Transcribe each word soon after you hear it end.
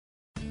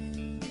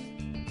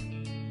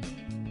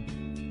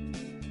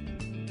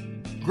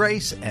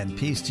Grace and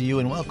peace to you,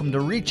 and welcome to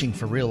Reaching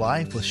for Real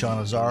Life with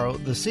Sean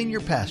Azzaro, the senior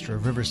pastor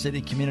of River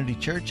City Community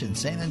Church in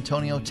San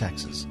Antonio,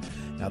 Texas.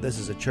 Now, this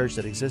is a church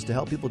that exists to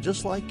help people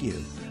just like you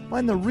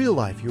find the real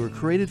life you were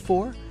created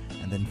for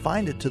and then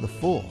find it to the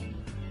full.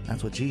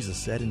 That's what Jesus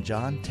said in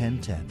John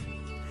 10:10.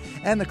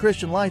 And the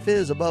Christian life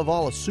is, above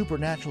all, a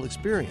supernatural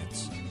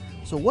experience.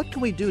 So what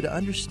can we do to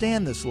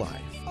understand this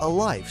life, a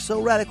life so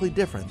radically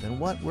different than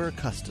what we're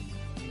accustomed?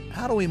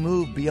 How do we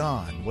move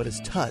beyond what is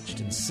touched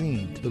and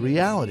seen to the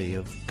reality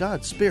of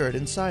God's Spirit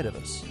inside of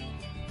us?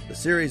 The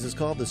series is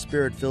called The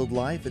Spirit-Filled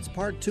Life. It's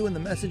part 2 in the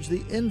message,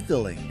 The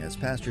Infilling, as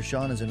Pastor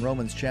Sean is in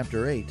Romans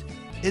chapter 8.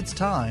 It's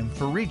time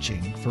for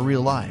Reaching for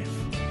Real Life.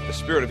 The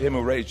Spirit of Him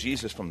who raised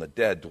Jesus from the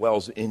dead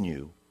dwells in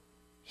you.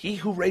 He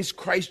who raised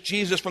Christ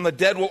Jesus from the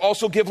dead will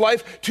also give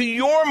life to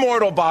your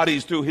mortal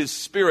bodies through His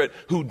Spirit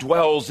who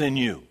dwells in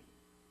you.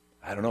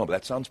 I don't know, but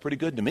that sounds pretty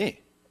good to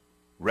me.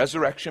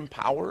 Resurrection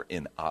power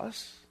in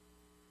us.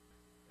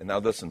 And now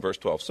listen, verse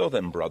 12. So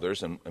then,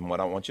 brothers, and what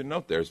I want you to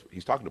note there is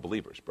he's talking to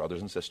believers, brothers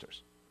and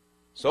sisters.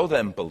 So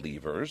then,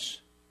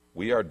 believers,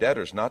 we are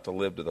debtors not to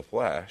live to the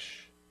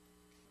flesh.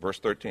 Verse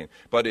 13.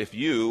 But if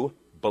you,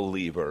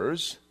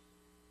 believers,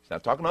 he's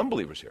not talking to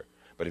unbelievers here,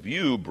 but if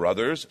you,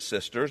 brothers,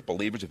 sisters,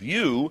 believers, if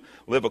you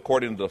live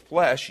according to the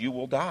flesh, you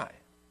will die.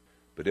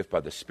 But if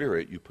by the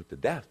Spirit you put to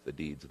death the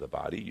deeds of the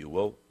body, you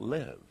will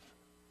live.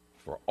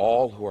 For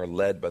all who are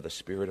led by the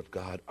Spirit of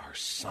God are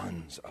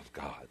sons of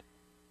God.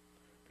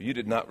 For you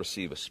did not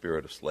receive a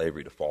spirit of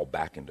slavery to fall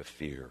back into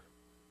fear,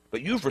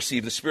 but you've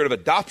received the Spirit of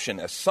adoption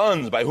as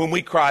sons, by whom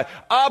we cry,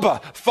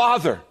 Abba,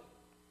 Father.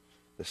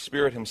 The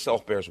Spirit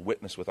Himself bears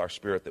witness with our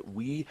spirit that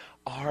we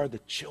are the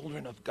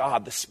children of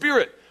God. The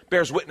Spirit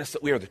bears witness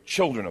that we are the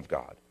children of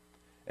God.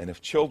 And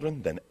if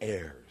children, then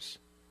heirs.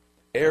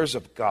 Heirs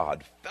of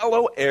God,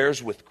 fellow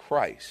heirs with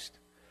Christ,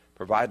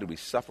 provided we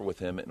suffer with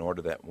Him in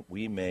order that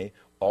we may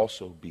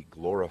also be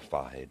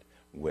glorified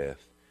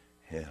with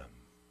Him.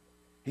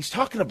 He's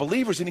talking to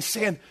believers and he's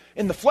saying,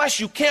 in the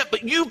flesh you can't,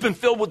 but you've been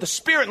filled with the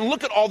Spirit, and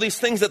look at all these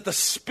things that the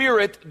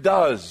Spirit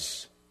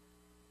does.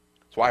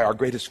 That's why our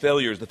greatest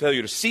failure is the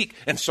failure to seek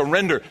and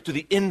surrender to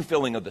the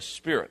infilling of the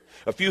Spirit.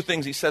 A few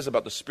things he says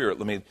about the Spirit.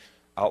 Let me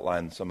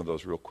outline some of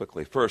those real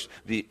quickly. First,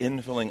 the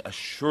infilling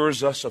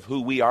assures us of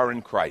who we are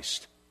in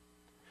Christ.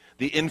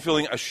 The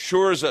infilling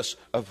assures us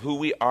of who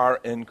we are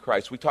in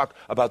Christ. We talk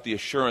about the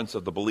assurance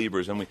of the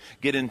believers, and we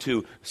get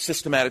into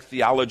systematic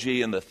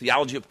theology and the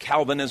theology of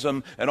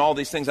Calvinism and all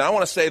these things. And I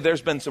want to say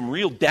there's been some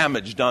real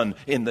damage done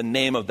in the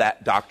name of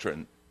that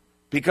doctrine,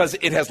 because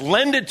it has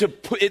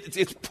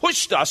it's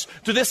pushed us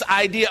to this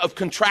idea of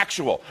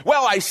contractual.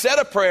 Well, I said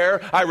a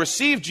prayer, I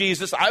received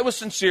Jesus, I was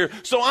sincere,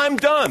 so I'm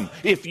done.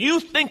 If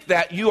you think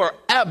that, you are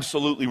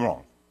absolutely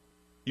wrong.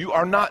 You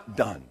are not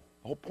done.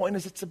 The whole point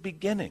is it's a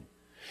beginning.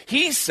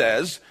 He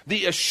says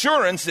the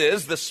assurance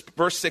is,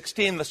 verse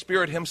 16, the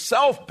Spirit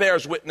Himself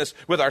bears witness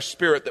with our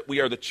spirit that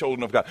we are the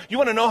children of God. You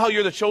want to know how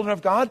you're the children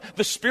of God?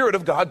 The Spirit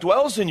of God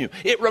dwells in you.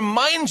 It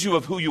reminds you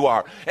of who you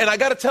are. And I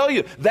got to tell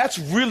you, that's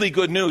really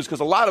good news,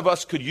 because a lot of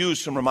us could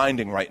use some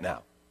reminding right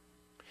now.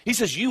 He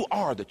says you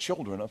are the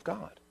children of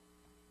God.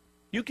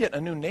 You get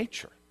a new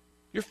nature.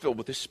 You're filled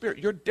with His Spirit.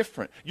 You're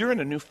different. You're in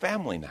a new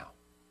family now.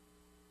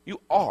 You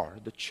are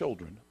the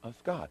children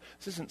of God.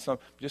 This isn't some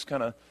just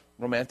kind of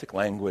romantic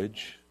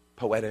language,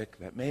 poetic,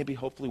 that maybe,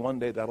 hopefully one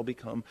day that'll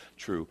become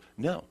true.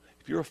 No.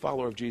 If you're a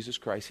follower of Jesus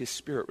Christ, His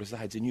Spirit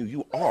resides in you.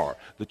 You are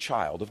the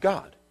child of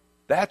God.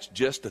 That's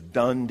just a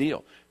done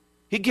deal.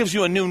 He gives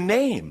you a new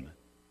name.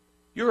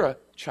 You're a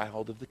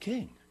child of the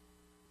King.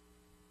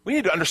 We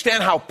need to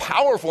understand how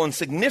powerful and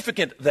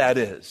significant that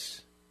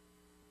is.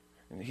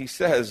 And he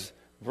says,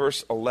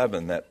 verse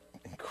 11, that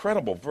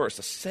incredible verse,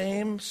 the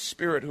same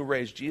Spirit who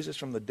raised Jesus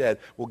from the dead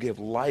will give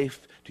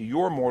life to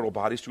your mortal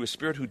bodies through His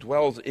Spirit who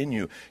dwells in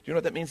you. Do you know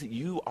what that means? That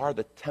you are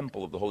the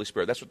temple of the Holy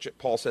Spirit. That's what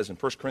Paul says in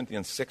 1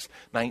 Corinthians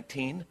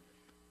 6:19.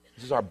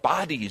 He says our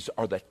bodies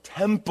are the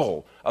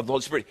temple of the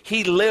Holy Spirit.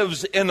 He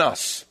lives in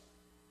us.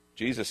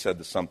 Jesus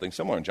said something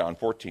similar in John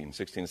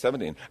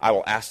 14:16-17. I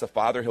will ask the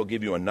Father, He'll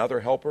give you another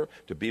helper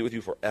to be with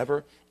you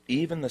forever,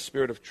 even the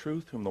Spirit of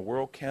truth, whom the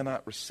world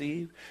cannot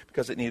receive,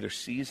 because it neither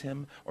sees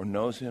Him or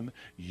knows Him.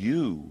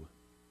 You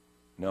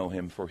know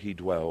Him, for He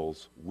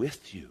dwells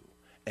with you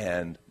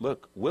and,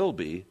 look, will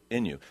be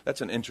in you.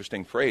 That's an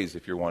interesting phrase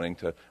if you're wanting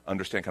to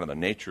understand kind of the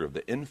nature of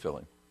the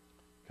infilling,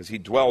 because He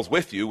dwells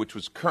with you, which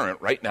was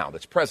current right now,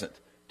 that's present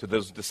to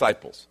those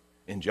disciples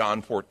in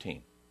John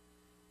 14,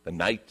 the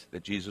night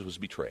that Jesus was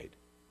betrayed.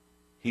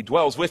 He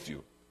dwells with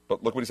you,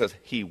 but look what He says,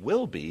 He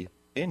will be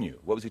in you.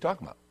 What was He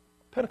talking about?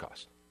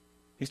 Pentecost.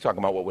 He's talking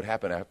about what would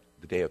happen after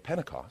the day of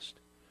Pentecost,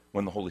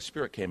 when the Holy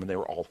Spirit came and they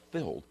were all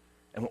filled,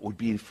 and what would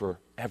be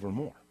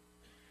forevermore.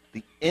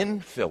 The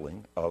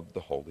infilling of the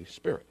Holy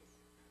Spirit.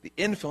 The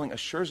infilling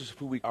assures us of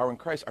who we are in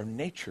Christ, our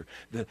nature,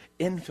 the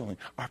infilling,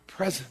 our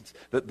presence,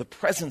 the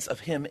presence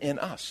of Him in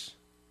us.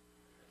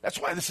 That's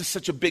why this is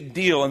such a big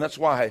deal, and that's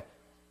why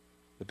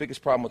the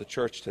biggest problem with the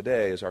church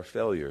today is our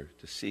failure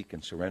to seek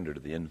and surrender to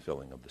the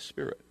infilling of the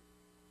Spirit.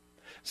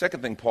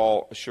 Second thing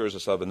Paul assures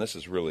us of, and this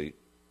is really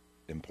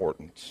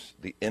important.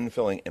 The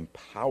infilling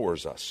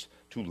empowers us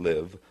to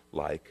live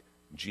like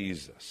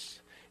Jesus.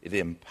 It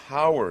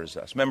empowers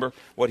us. Remember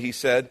what he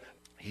said?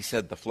 He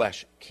said the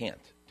flesh can't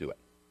do it.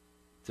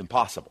 It's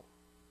impossible.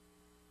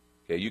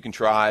 Okay, you can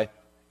try.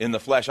 In the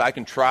flesh, I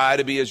can try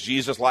to be as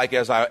Jesus-like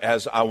as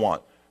I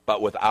want.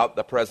 But without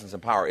the presence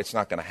and power, it's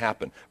not going to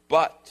happen.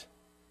 But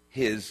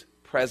his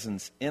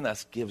presence in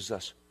us gives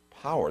us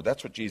power.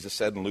 That's what Jesus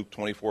said in Luke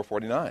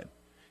 24:49.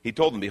 He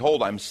told them,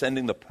 behold, I'm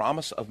sending the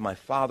promise of my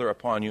Father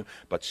upon you,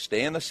 but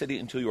stay in the city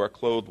until you are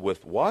clothed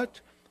with what?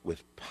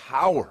 With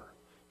power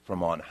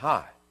from on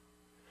high.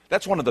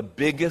 That's one of the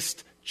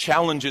biggest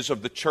challenges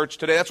of the church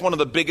today. That's one of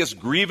the biggest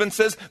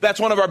grievances. That's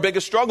one of our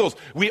biggest struggles.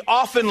 We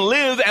often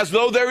live as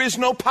though there is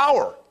no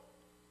power.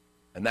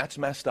 And that's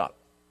messed up.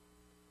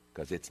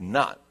 Because it's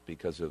not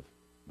because of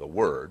the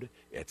Word.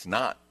 It's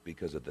not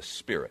because of the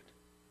Spirit.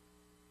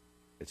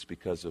 It's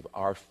because of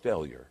our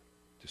failure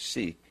to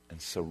seek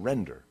and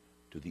surrender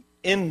to the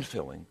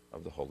infilling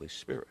of the Holy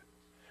Spirit.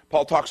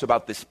 Paul talks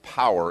about this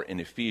power in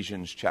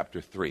Ephesians chapter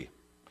 3.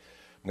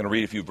 I'm going to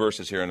read a few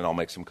verses here and then I'll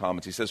make some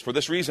comments. He says, for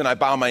this reason I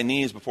bow my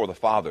knees before the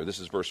Father. This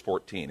is verse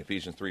 14,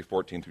 Ephesians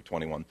 3:14 through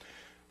 21.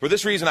 For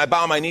this reason I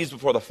bow my knees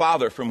before the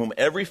Father, from whom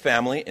every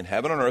family in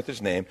heaven and earth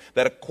is named,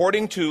 that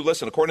according to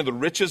the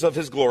riches of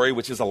his glory,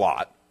 which is a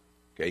lot,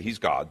 okay, he's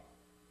God.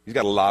 He's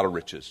got a lot of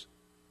riches,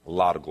 a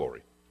lot of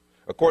glory.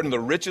 According to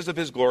the riches of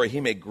his glory,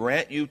 he may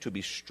grant you to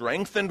be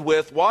strengthened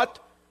with what?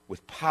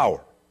 With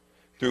power,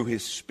 through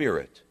his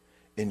Spirit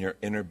in your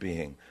inner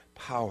being.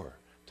 Power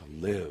to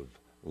live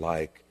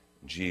like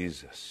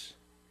Jesus.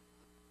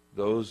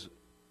 Those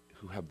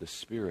who have the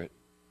Spirit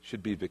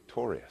should be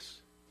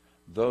victorious.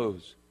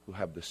 Those who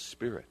have the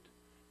Spirit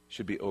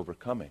should be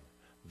overcoming.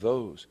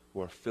 Those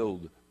who are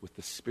filled with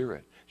the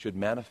Spirit should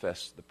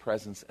manifest the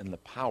presence and the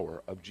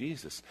power of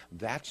Jesus.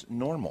 That's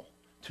normal.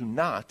 To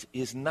not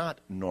is not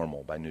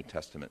normal by New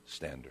Testament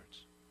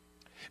standards.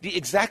 The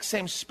exact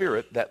same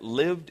Spirit that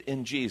lived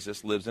in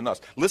Jesus lives in us.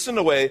 Listen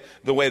to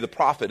the way the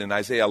prophet in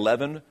Isaiah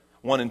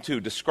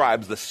 11:1-2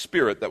 describes the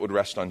Spirit that would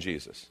rest on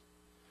Jesus.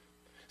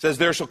 It says,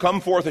 there shall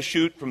come forth a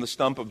shoot from the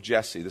stump of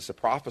Jesse. This is a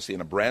prophecy,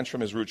 and a branch from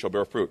his root shall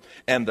bear fruit.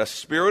 And the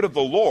Spirit of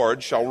the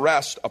Lord shall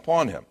rest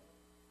upon him.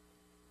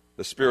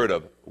 The Spirit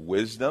of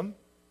wisdom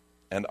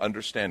and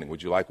understanding.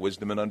 Would you like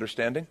wisdom and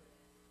understanding?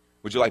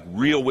 Would you like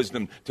real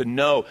wisdom to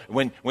know?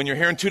 When you're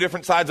hearing two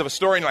different sides of a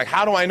story and you're like,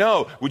 how do I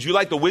know? Would you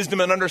like the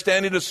wisdom and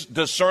understanding to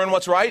discern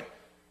what's right?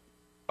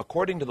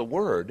 According to the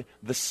Word,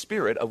 the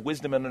Spirit of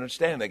wisdom and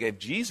understanding that gave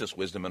Jesus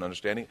wisdom and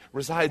understanding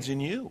resides in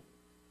you.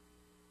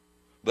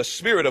 The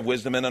Spirit of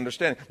wisdom and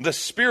understanding. The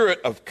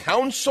Spirit of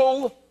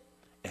counsel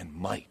and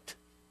might.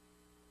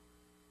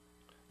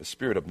 The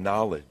Spirit of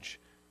knowledge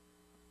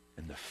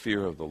and the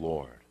fear of the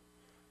Lord.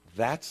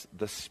 That's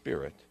the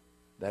Spirit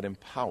that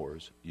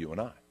empowers you and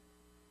I.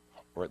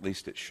 Or at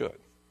least it should.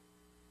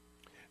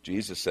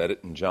 Jesus said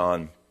it in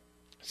John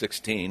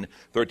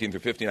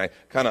 16:13-15.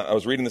 I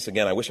was reading this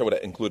again. I wish I would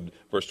have included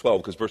verse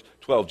 12, because verse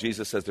 12,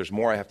 Jesus says, there's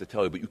more I have to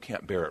tell you, but you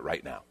can't bear it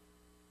right now.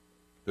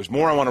 There's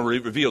more I want to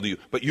reveal to you,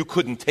 but you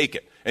couldn't take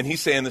it. And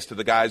he's saying this to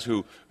the guys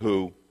who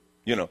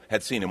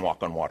had seen him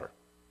walk on water.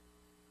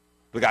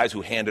 The guys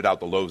who handed out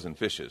the loaves and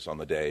fishes on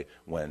the day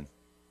when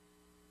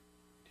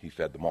he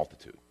fed the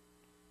multitude.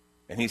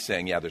 And he's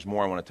saying, yeah, there's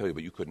more I want to tell you,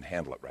 but you couldn't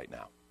handle it right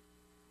now.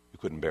 You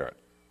couldn't bear it.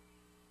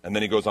 And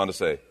then he goes on to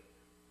say,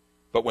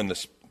 but when the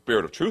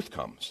Spirit of truth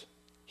comes,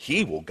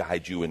 he will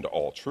guide you into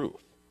all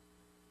truth.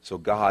 So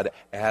God,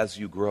 as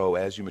you grow,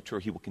 as you mature,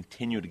 he will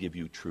continue to give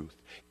you truth,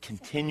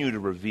 continue to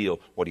reveal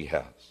what he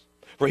has.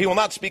 For he will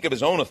not speak of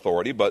his own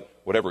authority, but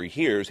whatever he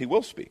hears, he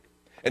will speak.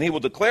 And he will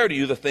declare to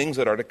you the things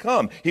that are to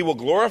come. He will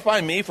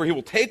glorify me, for he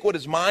will take what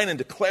is mine and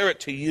declare it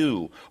to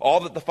you. All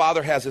that the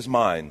Father has is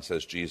mine,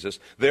 says Jesus.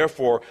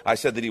 Therefore, I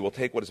said that he will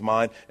take what is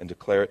mine and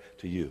declare it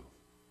to you.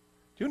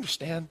 Do you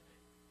understand?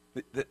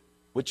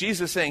 What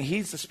Jesus is saying,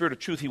 he's the Spirit of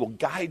truth. He will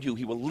guide you.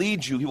 He will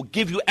lead you. He will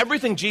give you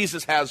everything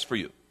Jesus has for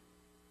you.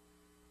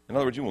 In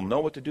other words, you will know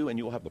what to do and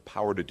you will have the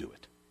power to do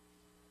it.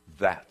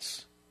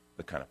 That's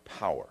the kind of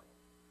power.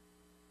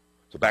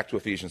 So back to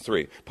Ephesians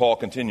 3. Paul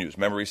continues.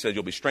 Remember, he said,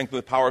 you'll be strengthened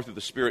with power through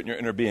the Spirit in your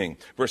inner being.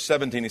 Verse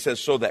 17, he says,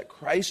 so that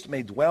Christ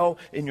may dwell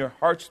in your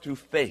hearts through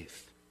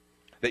faith,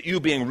 that you,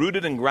 being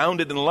rooted and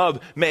grounded in love,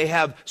 may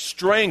have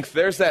strength.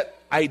 There's that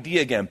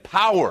idea again,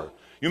 power.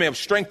 You may have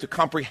strength to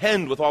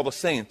comprehend with all the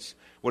saints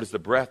what is the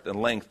breadth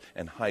and length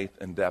and height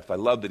and depth. I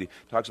love that he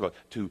talks about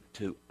to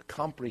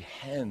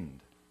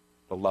comprehend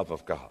the love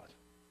of God.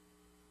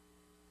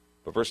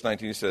 But verse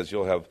 19, he says,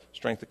 you'll have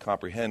strength to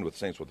comprehend with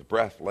saints with the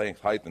breadth,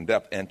 length, height, and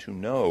depth, and to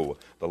know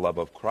the love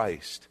of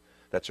Christ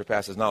that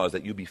surpasses knowledge,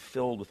 that you be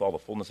filled with all the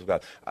fullness of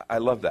God. I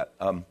love that,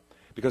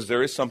 because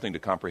there is something to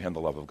comprehend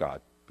the love of God.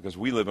 Because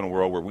we live in a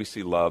world where we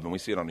see love, and we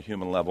see it on a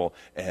human level,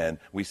 and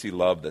we see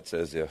love that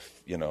says,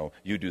 if,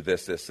 you do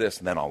this,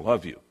 and then I'll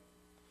love you.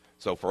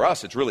 So for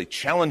us, it's really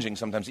challenging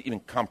sometimes to even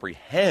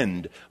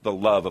comprehend the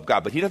love of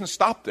God. But he doesn't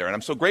stop there, and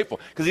I'm so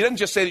grateful, because he doesn't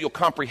just say that you'll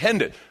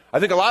comprehend it.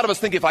 I think a lot of us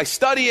think if I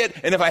study it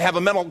and if I have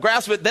a mental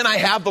grasp of it, then I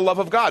have the love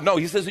of God. No,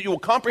 he says that you will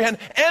comprehend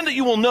and that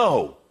you will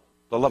know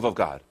the love of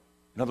God.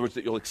 In other words,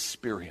 that you'll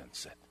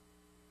experience it.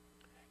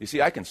 You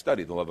see, I can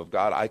study the love of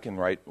God. I can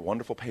write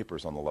wonderful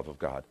papers on the love of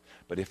God.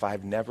 But if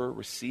I've never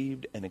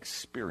received and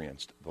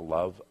experienced the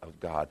love of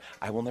God,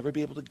 I will never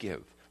be able to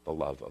give the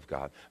love of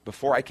God.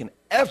 Before I can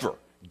ever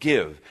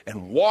give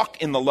and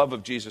walk in the love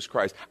of Jesus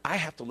Christ, I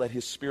have to let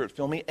his Spirit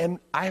fill me, and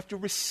I have to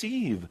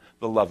receive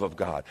the love of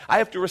God. I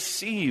have to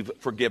receive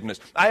forgiveness.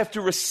 I have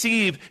to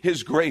receive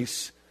his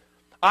grace.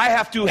 I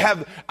have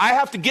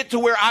to get to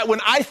where when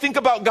I think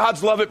about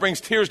God's love, it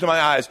brings tears to my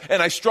eyes,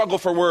 and I struggle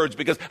for words,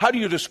 because how do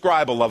you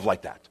describe a love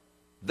like that?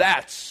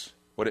 That's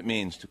what it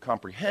means to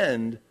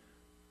comprehend,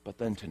 but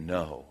then to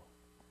know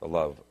the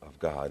love of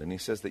God. And he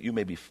says that you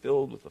may be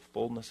filled with the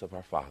fullness of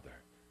our Father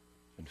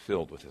and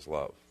filled with his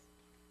love.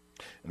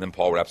 And then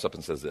Paul wraps up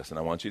and says this, and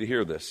I want you to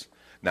hear this.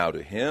 Now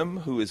to him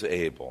who is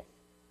able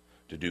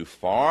to do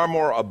far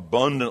more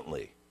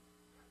abundantly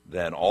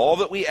than all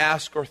that we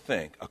ask or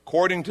think,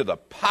 according to the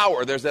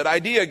power, there's that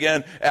idea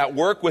again, at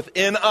work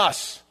within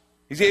us.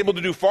 He's able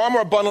to do far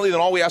more abundantly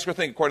than all we ask or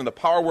think, according to the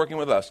power working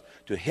with us.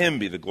 To him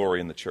be the glory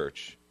in the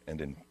church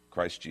and in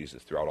Christ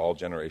Jesus throughout all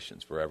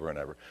generations, forever and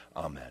ever.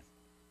 Amen.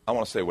 I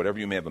want to say, whatever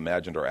you may have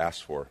imagined or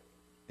asked for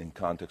in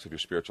context of your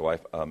spiritual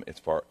life,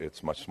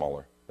 it's much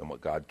smaller than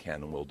what God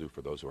can and will do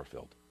for those who are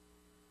filled.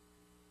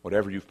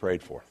 Whatever you've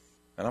prayed for.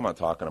 And I'm not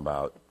talking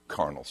about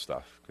carnal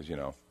stuff, because,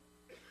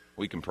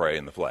 we can pray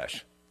in the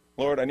flesh.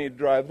 Lord, I need to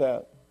drive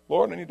that.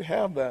 Lord, I need to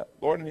have that.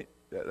 Lord, I need...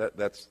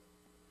 That's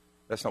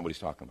not what he's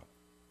talking about.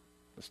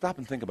 But stop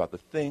and think about the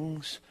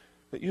things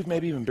that you've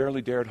maybe even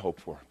barely dared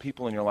hope for.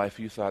 People in your life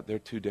you thought they're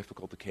too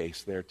difficult to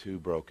case. They're too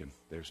broken.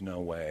 There's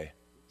no way.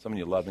 Someone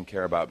you love and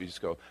care about, but you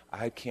just go,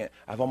 I can't.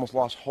 I've almost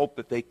lost hope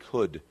that they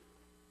could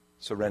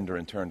surrender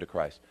and turn to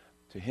Christ.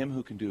 To him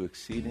who can do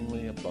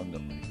exceedingly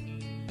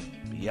abundantly,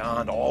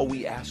 beyond all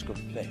we ask or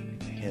think,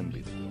 to him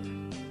be the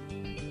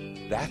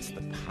glory. That's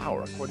the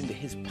power, according to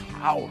his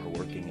power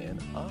working in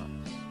us.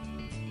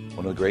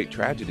 One of the great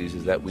tragedies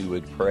is that we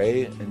would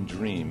pray and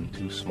dream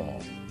too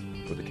small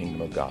for the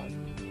kingdom of God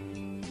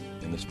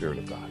in the Spirit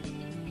of God.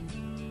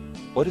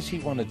 What does he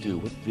want to do?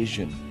 What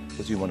vision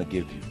does he want to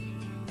give you?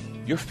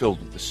 You're filled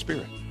with the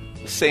Spirit.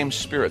 The same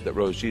Spirit that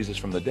rose Jesus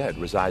from the dead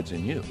resides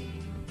in you.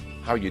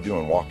 How are you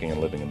doing walking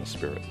and living in the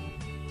Spirit?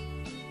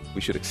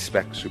 We should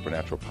expect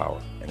supernatural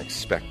power and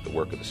expect the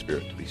work of the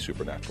Spirit to be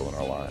supernatural in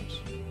our lives.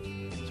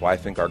 That's why I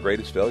think our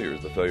greatest failure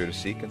is the failure to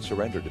seek and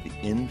surrender to the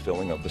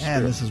infilling of the Spirit.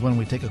 And this is when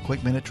we take a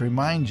quick minute to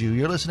remind you,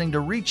 you're listening to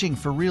Reaching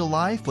for Real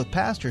Life with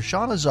Pastor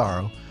Sean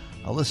Azzaro,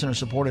 a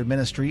listener-supported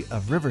ministry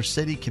of River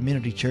City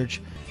Community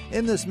Church,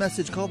 in this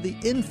message called The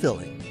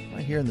Infilling,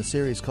 right here in the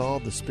series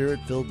called The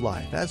Spirit-Filled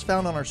Life, as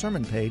found on our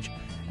sermon page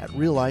at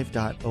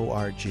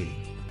reallife.org.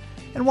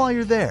 And while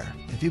you're there,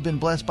 if you've been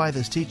blessed by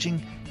this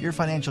teaching, your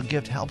financial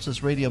gift helps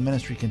this radio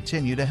ministry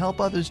continue to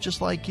help others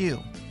just like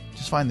you.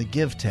 Just find the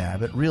Give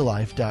tab at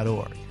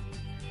reallife.org.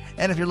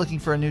 And if you're looking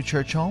for a new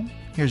church home,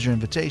 here's your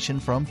invitation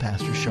from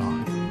Pastor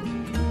Sean.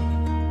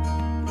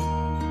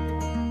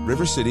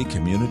 River City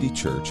Community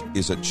Church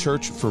is a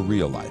church for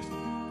real life.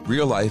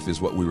 Real life is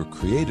what we were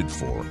created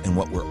for and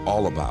what we're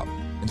all about.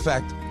 In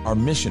fact, our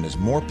mission is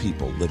more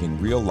people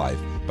living real life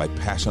by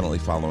passionately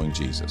following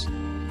Jesus.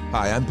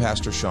 Hi, I'm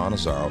Pastor Sean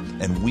Azzaro,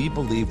 and we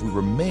believe we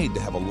were made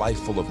to have a life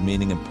full of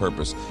meaning and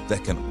purpose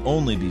that can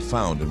only be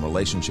found in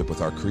relationship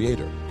with our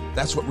Creator.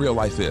 That's what real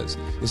life is.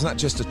 It's not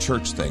just a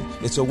church thing.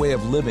 It's a way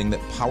of living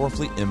that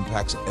powerfully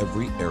impacts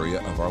every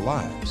area of our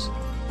lives.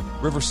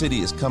 River City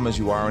is come as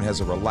you are and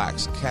has a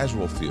relaxed,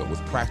 casual feel with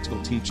practical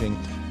teaching,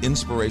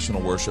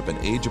 inspirational worship, and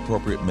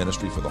age-appropriate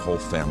ministry for the whole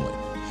family.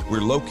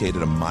 We're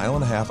located 1.5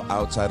 miles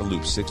outside of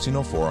Loop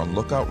 1604 on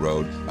Lookout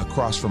Road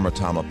across from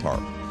Retama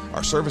Park.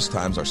 Our service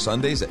times are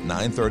Sundays at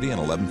 9:30 and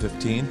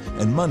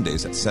 11:15 and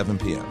Mondays at 7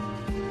 p.m.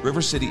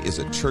 River City is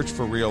a church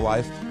for real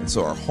life, and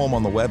so our home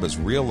on the web is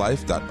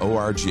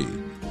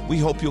reallife.org. We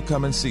hope you'll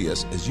come and see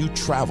us as you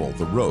travel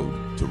the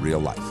road to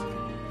real life.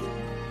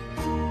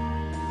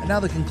 And now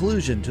the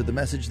conclusion to the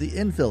message, The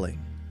Infilling.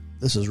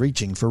 This is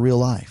Reaching for Real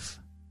Life.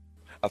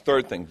 A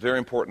third thing, very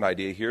important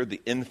idea here, the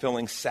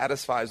infilling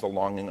satisfies the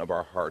longing of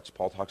our hearts.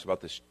 Paul talks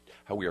about this,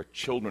 how we are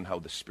children, how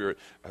the Spirit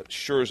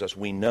assures us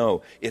we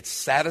know. It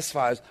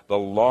satisfies the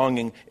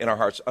longing in our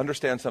hearts.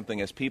 Understand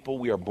something, as people,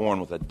 we are born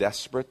with a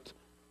desperate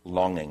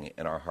longing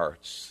in our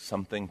hearts,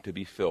 something to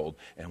be filled.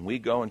 And we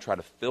go and try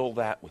to fill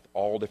that with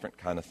all different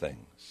kind of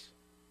things.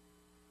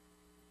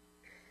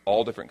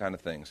 All different kind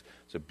of things.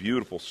 It's a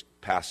beautiful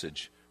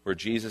passage where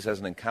Jesus has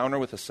an encounter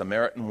with a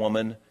Samaritan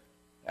woman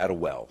at a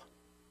well.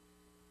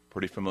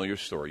 Pretty familiar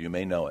story. You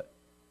may know it.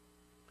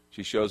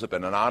 She shows up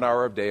in an odd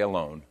hour of day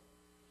alone,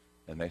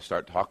 and they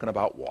start talking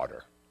about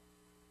water.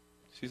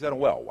 She's at a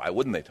well. Why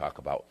wouldn't they talk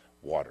about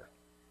water?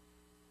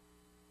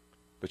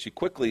 But she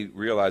quickly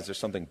realized there's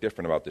something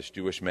different about this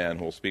Jewish man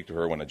who will speak to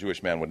her when a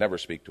Jewish man would never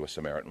speak to a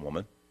Samaritan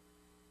woman.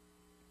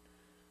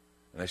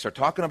 And they start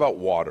talking about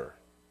water.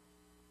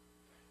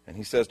 And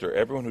he says to her,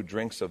 everyone who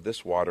drinks of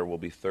this water will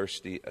be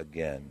thirsty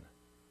again.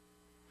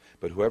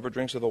 But whoever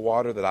drinks of the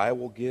water that I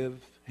will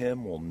give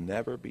him will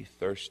never be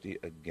thirsty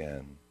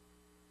again.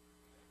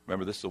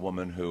 Remember, this is a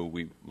woman who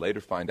we later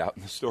find out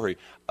in the story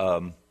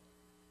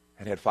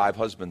had 5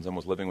 husbands and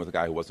was living with a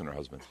guy who wasn't her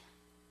husband.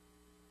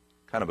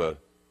 Kind of a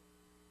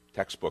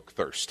textbook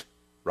thirst,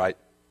 right?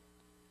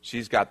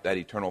 She's got that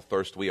eternal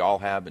thirst we all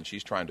have, and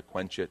she's trying to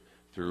quench it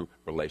through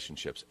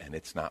relationships, and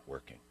it's not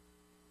working.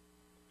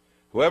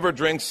 Whoever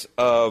drinks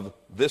of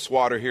this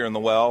water here in the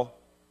well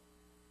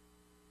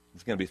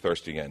is going to be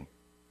thirsty again.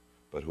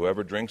 But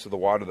whoever drinks of the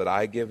water that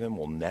I give him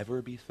will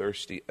never be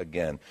thirsty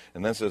again.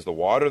 And then it says, the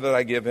water that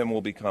I give him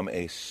will become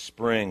a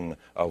spring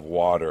of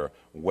water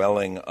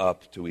welling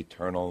up to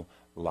eternal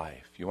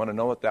life. You want to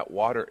know what that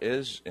water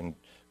is? In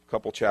a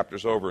couple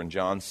chapters over in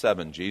John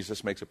 7,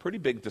 Jesus makes a pretty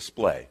big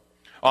display.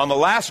 On the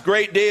last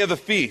great day of the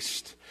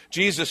feast,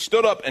 Jesus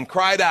stood up and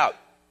cried out.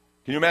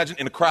 Can you imagine?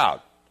 In a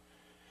crowd.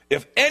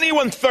 If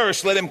anyone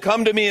thirsts, let him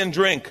come to me and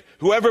drink.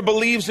 Whoever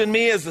believes in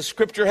me, as the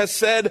scripture has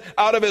said,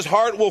 out of his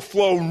heart will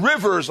flow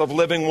rivers of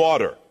living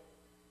water.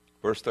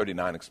 Verse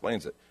 39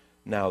 explains it.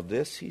 Now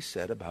this he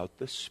said about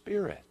the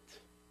Spirit,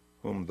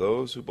 whom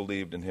those who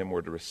believed in him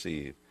were to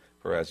receive.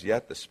 For as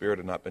yet the Spirit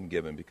had not been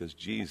given, because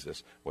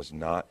Jesus was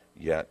not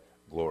yet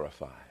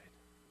glorified.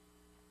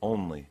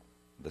 Only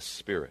the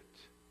Spirit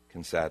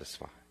can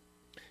satisfy.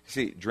 You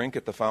see, drink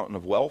at the fountain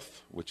of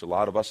wealth, which a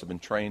lot of us have been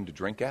trained to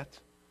drink at.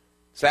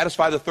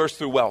 Satisfy the thirst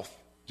through wealth.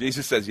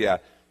 Jesus says, yeah,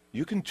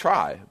 you can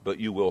try, but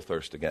you will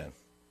thirst again.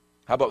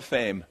 How about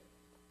fame?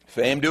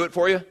 Fame do it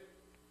for you?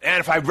 And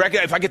if I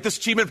get this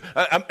achievement,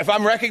 if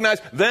I'm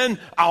recognized, then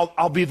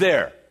I'll be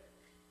there.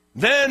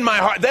 Then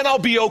I'll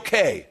be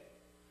okay.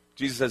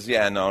 Jesus says,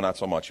 yeah, no, not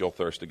so much. You'll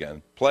thirst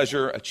again.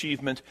 Pleasure,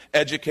 achievement,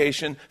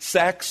 education,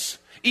 sex,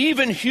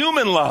 even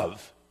human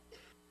love.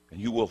 And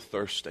you will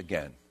thirst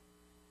again.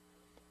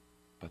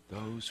 But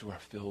those who are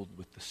filled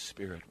with the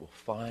Spirit will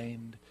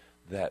find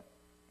that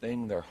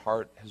thing their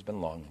heart has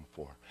been longing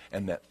for,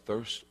 and that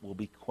thirst will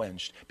be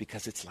quenched,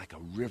 because it's like a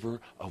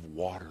river of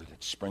water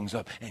that springs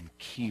up and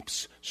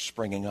keeps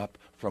springing up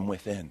from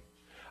within.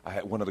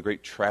 One of the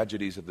great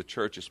tragedies of the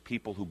church is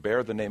people who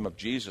bear the name of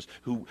Jesus,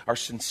 who are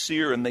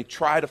sincere and they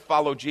try to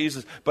follow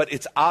Jesus, but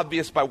it's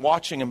obvious by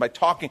watching and by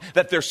talking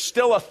that there's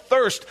still a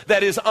thirst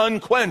that is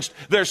unquenched.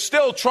 They're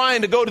still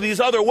trying to go to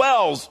these other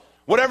wells,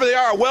 whatever they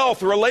are,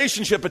 wealth,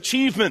 relationship,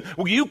 achievement,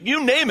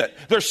 you name it.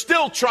 They're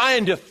still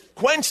trying to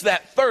quench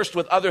that thirst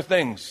with other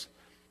things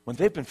when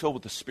they've been filled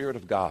with the Spirit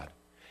of God.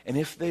 And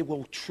if they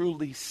will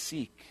truly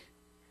seek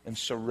and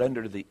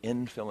surrender to the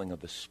infilling of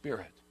the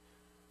Spirit,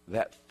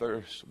 that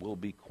thirst will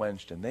be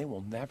quenched and they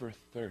will never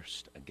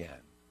thirst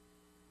again.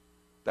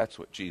 That's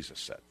what Jesus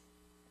said.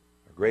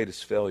 Our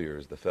greatest failure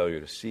is the failure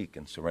to seek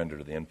and surrender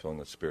to the infilling of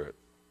the Spirit.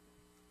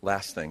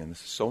 Last thing, and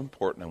this is so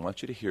important, I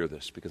want you to hear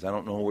this, because I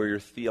don't know where your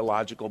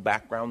theological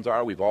backgrounds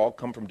are. We've all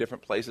come from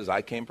different places.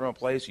 I came from a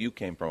place, you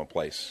came from a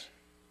place.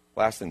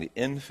 Last thing, the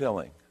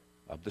infilling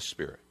of the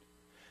Spirit.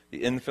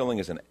 The infilling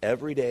is an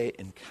everyday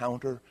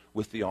encounter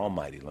with the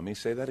Almighty. Let me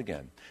say that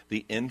again.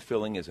 The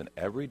infilling is an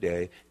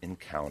everyday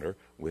encounter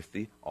with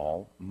the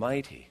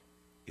Almighty.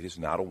 It is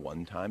not a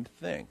one-time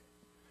thing.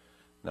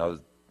 Now,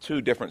 there's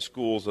 2 different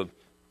schools of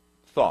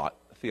thought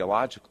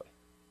theologically.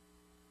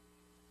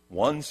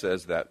 One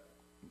says that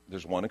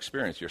there's one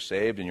experience. You're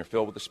saved and you're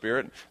filled with the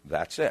Spirit.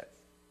 That's it.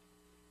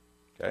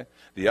 Okay?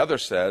 The other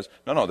says,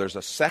 no, there's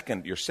a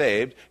second. You're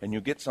saved and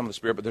you get some of the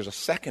Spirit, but there's a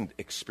second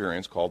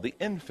experience called the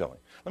infilling.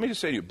 Let me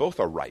just say to you, both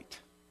are right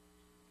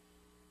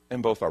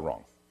and both are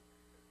wrong.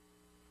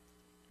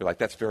 You're like,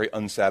 that's very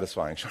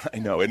unsatisfying. I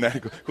know, isn't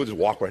that? We'll just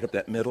walk right up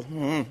that middle.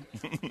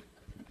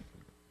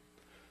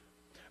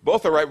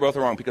 Both are right, both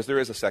are wrong, because there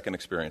is a second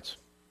experience,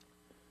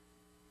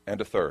 and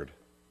a third,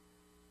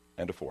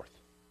 and a fourth,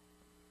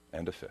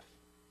 and a fifth,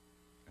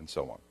 and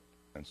so on,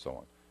 and so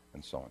on,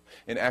 and so on.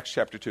 In Acts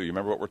chapter 2, you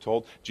remember what we're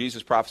told?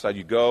 Jesus prophesied,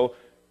 you go,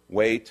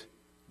 wait,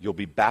 you'll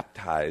be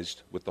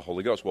baptized with the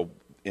Holy Ghost. Well,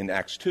 in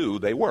Acts 2,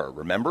 they were.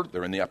 Remember?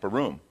 They're in the upper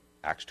room.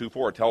 Acts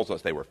 2:4 tells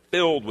us they were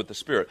filled with the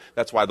Spirit.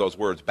 That's why those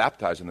words,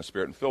 baptized in the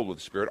Spirit and filled with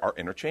the Spirit, are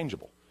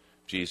interchangeable.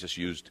 Jesus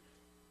used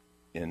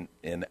in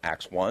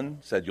Acts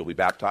 1, said you'll be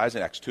baptized.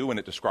 In Acts 2, when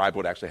it described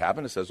what actually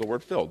happened, it says the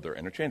word filled. They're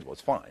interchangeable.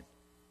 It's fine.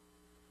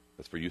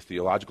 That's for you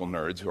theological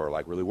nerds who are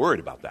like really worried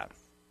about that.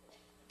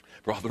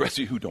 For all the rest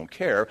of you who don't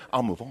care,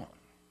 I'll move on.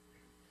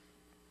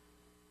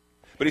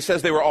 But he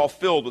says they were all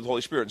filled with the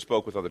Holy Spirit and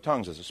spoke with other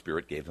tongues as the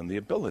Spirit gave them the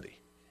ability.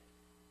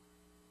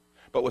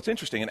 But what's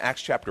interesting, in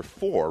Acts chapter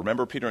 4,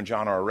 remember Peter and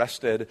John are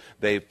arrested.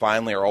 They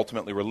finally are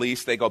ultimately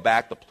released. They go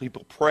back. The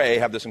people pray,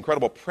 have this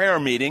incredible prayer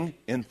meeting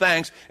in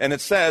thanks. And it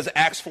says,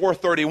 Acts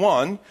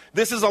 4:31,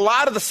 this is a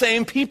lot of the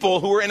same people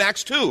who were in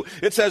Acts 2.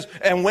 It says,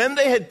 and when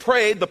they had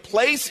prayed, the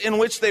place in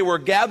which they were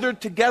gathered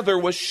together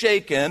was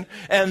shaken.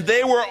 And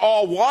they were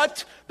all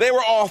what? They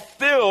were all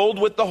filled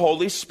with the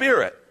Holy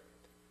Spirit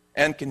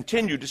and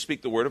continued to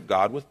speak the word of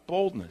God with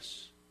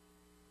boldness.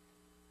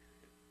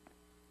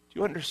 Do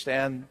you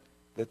understand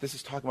that this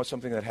is talking about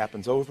something that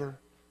happens over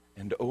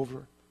and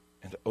over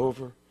and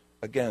over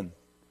again.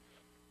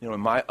 You know,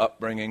 in my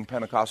upbringing,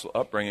 Pentecostal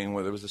upbringing,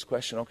 where there was this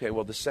question, okay,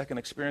 well, the second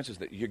experience is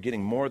that you're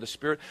getting more of the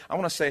Spirit. I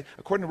want to say,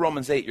 according to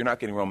Romans 8, you're not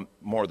getting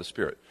more of the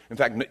Spirit. In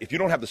fact, if you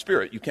don't have the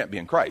Spirit, you can't be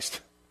in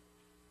Christ.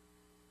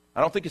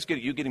 I don't think it's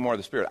you getting more of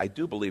the Spirit. I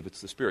do believe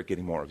it's the Spirit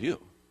getting more of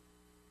you.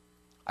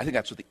 I think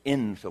that's what the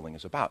infilling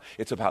is about.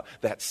 It's about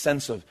that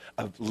sense of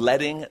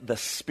letting the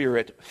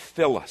Spirit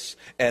fill us.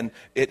 And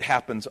it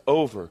happens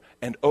over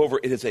and over.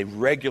 It is a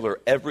regular,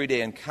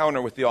 everyday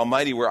encounter with the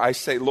Almighty where I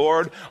say,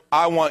 Lord,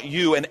 I want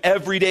you. And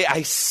every day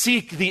I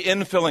seek the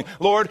infilling.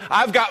 Lord,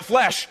 I've got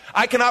flesh.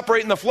 I can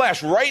operate in the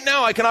flesh. Right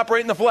now I can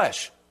operate in the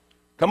flesh.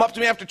 Come up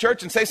to me after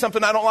church and say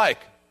something I don't like.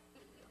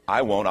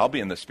 I won't. I'll be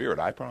in the Spirit,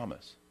 I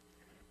promise.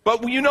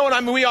 But you know what I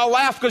mean? We all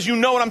laugh because you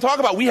know what I'm talking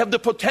about. We have the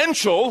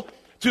potential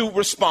to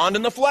respond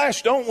in the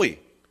flesh, don't we?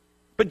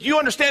 But you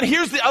understand,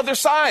 here's the other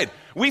side.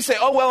 We say,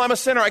 oh, well, I'm a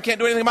sinner. I can't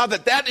do anything about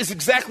that. That is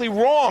exactly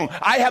wrong.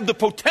 I have the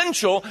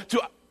potential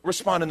to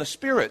respond in the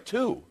Spirit,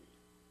 too.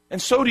 And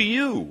so do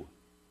you.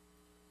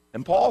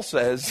 And Paul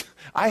says,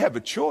 I have a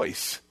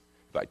choice.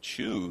 If I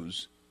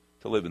choose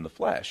to live in the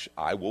flesh,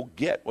 I will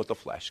get what the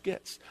flesh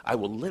gets. I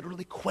will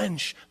literally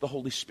quench the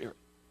Holy Spirit.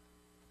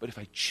 But if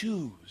I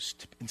choose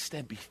to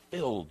instead be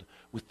filled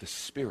with the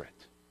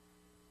Spirit,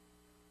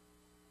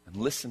 and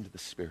listen to the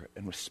Spirit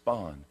and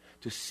respond,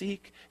 to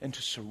seek and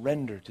to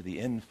surrender to the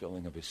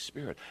infilling of His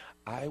Spirit,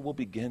 I will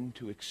begin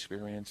to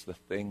experience the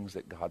things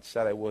that God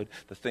said I would,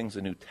 the things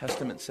the New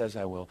Testament says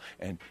I will,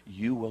 and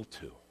you will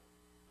too.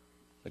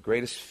 The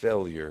greatest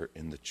failure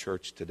in the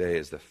church today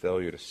is the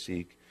failure to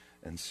seek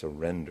and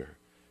surrender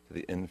to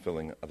the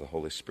infilling of the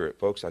Holy Spirit.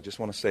 Folks, I just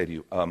want to say to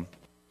you,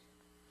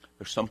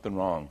 there's something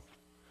wrong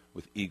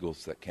with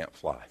eagles that can't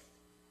fly.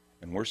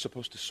 And we're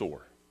supposed to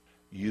soar.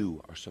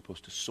 You are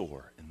supposed to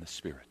soar in the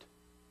Spirit.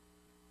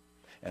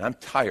 And I'm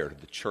tired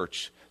of the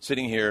church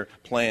sitting here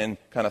playing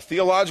kind of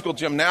theological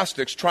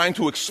gymnastics, trying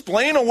to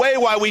explain away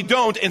why we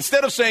don't,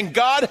 instead of saying,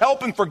 God,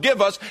 help and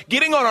forgive us,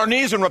 getting on our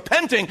knees and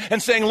repenting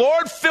and saying,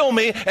 Lord, fill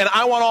me, and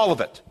I want all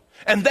of it.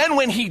 And then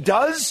when He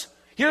does,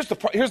 here's the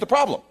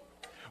problem.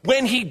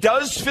 When He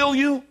does fill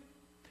you,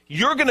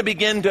 you're going to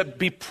begin to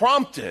be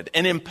prompted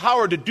and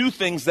empowered to do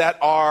things that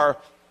are,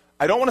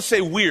 I don't want to say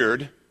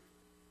weird,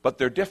 but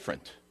they're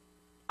different.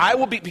 I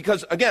will be,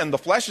 because again, the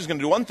flesh is going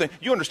to do one thing.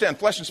 You understand,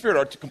 flesh and spirit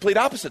are complete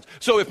opposites.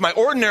 So if my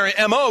ordinary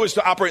MO is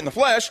to operate in the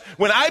flesh,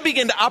 when I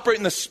begin to operate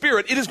in the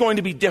Spirit, it is going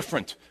to be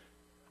different.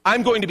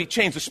 I'm going to be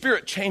changed. The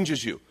Spirit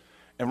changes you.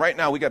 And right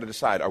now we got to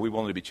decide, are we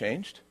willing to be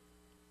changed?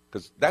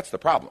 Because that's the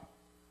problem.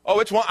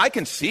 Oh, it's one, I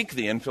can seek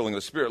the infilling of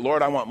the Spirit.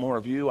 Lord, I want more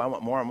of you. I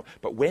want more.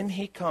 But when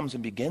He comes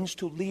and begins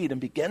to lead and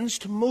begins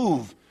to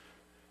move,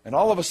 and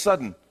all of a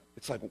sudden,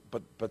 it's like,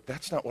 but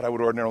that's not what I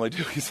would ordinarily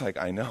do. He's like,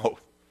 I know.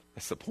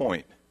 That's the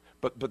point.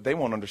 But they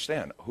won't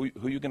understand. Who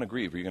are you going to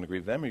grieve? Are you going to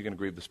grieve them or are you going to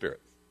grieve the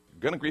Spirit?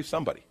 You're going to grieve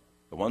somebody.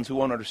 The ones who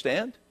won't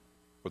understand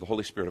or the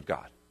Holy Spirit of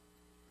God.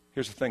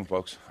 Here's the thing,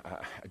 folks.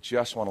 I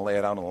just want to lay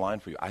it out on the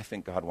line for you. I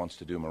think God wants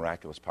to do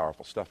miraculous,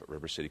 powerful stuff at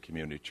River City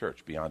Community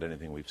Church beyond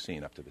anything we've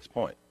seen up to this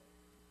point.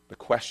 The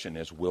question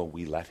is, will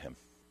we let Him?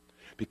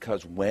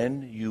 Because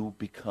when you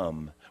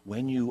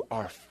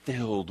are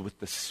filled with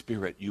the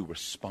Spirit, you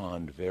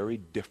respond very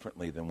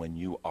differently than when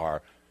you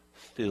are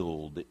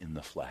filled in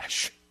the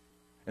flesh.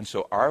 And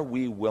so are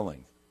we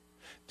willing?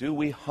 Do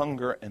we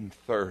hunger and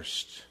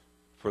thirst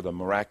for the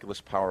miraculous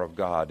power of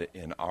God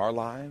in our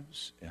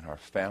lives, in our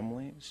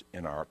families,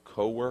 in our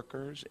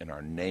coworkers, in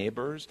our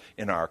neighbors,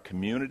 in our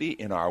community,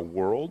 in our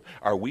world?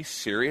 Are we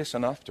serious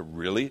enough to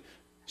really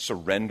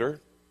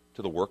surrender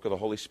to the work of the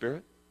Holy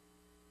Spirit?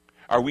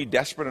 Are we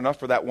desperate enough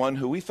for that one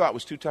who we thought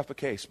was too tough a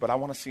case, but I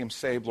want to see him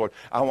saved, Lord.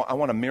 I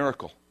want a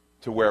miracle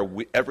to where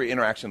every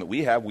interaction that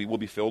we have, we will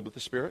be filled with the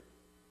Spirit?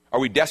 Are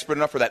we desperate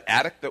enough for that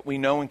addict that we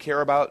know and care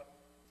about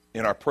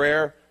in our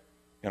prayer,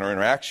 in our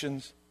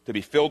interactions, to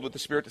be filled with the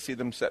Spirit, to see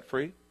them set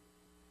free?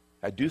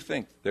 I do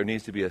think there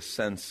needs to be a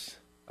sense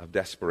of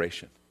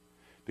desperation.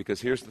 Because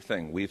here's the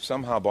thing. We've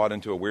somehow bought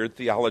into a weird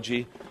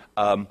theology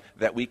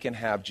that we can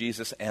have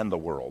Jesus and the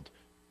world.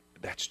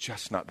 That's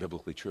just not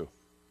biblically true.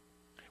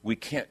 We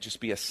can't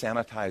just be a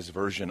sanitized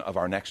version of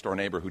our next-door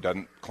neighbor who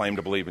doesn't claim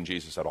to believe in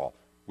Jesus at all.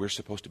 We're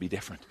supposed to be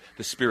different.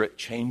 The Spirit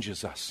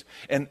changes us.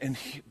 And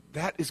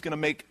that is going to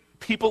make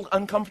people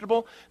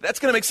uncomfortable. That's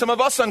going to make some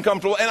of us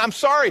uncomfortable. And I'm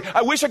sorry.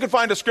 I wish I could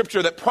find a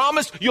scripture that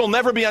promised you'll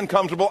never be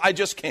uncomfortable. I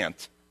just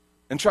can't.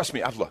 And trust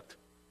me, I've looked.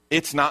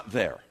 It's not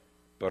there.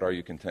 But are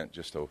you content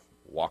just to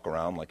walk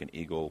around like an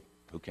eagle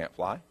who can't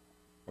fly?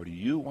 Or do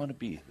you want to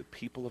be the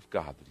people of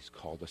God that He's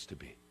called us to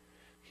be?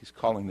 He's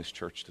calling this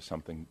church to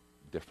something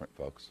different,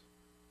 folks.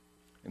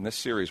 In this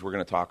series, we're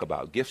going to talk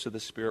about gifts of the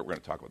Spirit. We're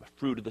going to talk about the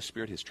fruit of the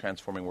Spirit, His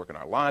transforming work in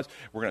our lives.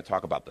 We're going to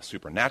talk about the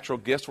supernatural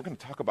gifts. We're going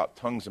to talk about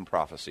tongues and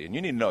prophecy. And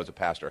you need to know as a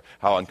pastor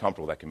how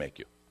uncomfortable that can make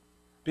you.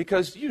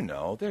 Because you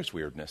know there's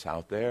weirdness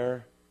out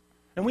there.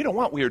 And we don't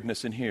want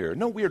weirdness in here.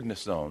 No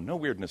weirdness zone. No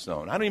weirdness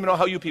zone. I don't even know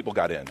how you people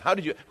got in.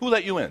 Who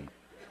let you in?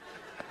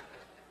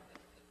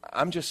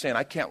 I'm just saying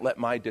I can't let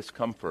my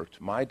discomfort,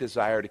 my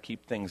desire to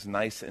keep things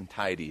nice and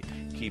tidy,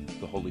 keep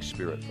the Holy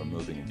Spirit from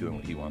moving and doing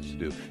what he wants to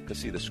do. Because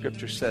see, the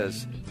Scripture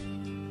says,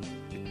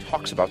 it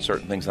talks about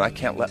certain things, and I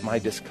can't let my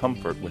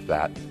discomfort with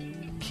that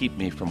keep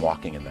me from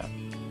walking in that.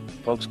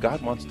 Folks,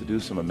 God wants to do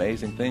some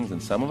amazing things,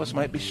 and some of us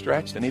might be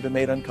stretched and even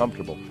made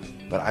uncomfortable.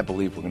 But I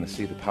believe we're going to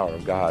see the power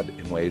of God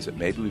in ways that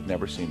maybe we've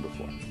never seen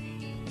before.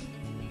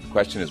 The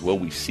question is, will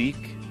we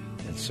seek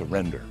and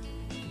surrender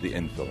to the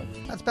infilling?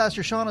 That's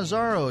Pastor Sean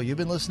Azzaro. You've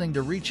been listening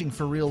to Reaching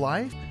for Real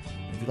Life.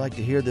 If you'd like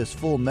to hear this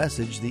full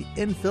message, The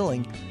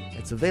Infilling,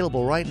 it's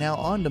available right now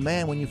on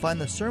demand when you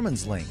find the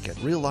sermons link at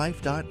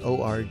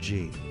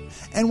reallife.org.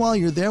 And while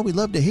you're there, we'd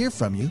love to hear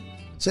from you.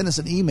 Send us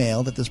an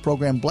email that this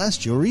program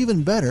blessed you, or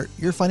even better,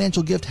 your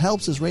financial gift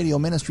helps this radio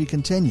ministry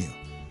continue.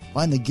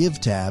 Find the Give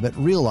tab at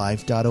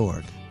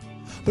reallife.org.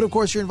 But of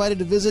course, you're invited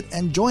to visit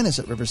and join us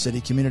at River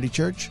City Community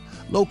Church,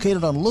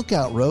 located on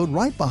Lookout Road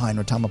right behind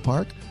Rotama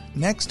Park,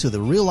 next to the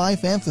Real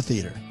Life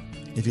Amphitheater.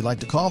 If you'd like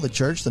to call the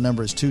church, the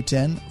number is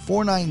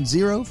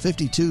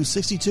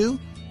 210-490-5262,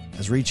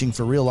 as Reaching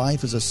for Real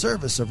Life is a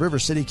service of River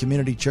City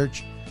Community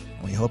Church.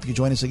 And we hope you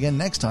join us again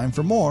next time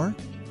for more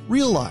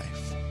Real Life.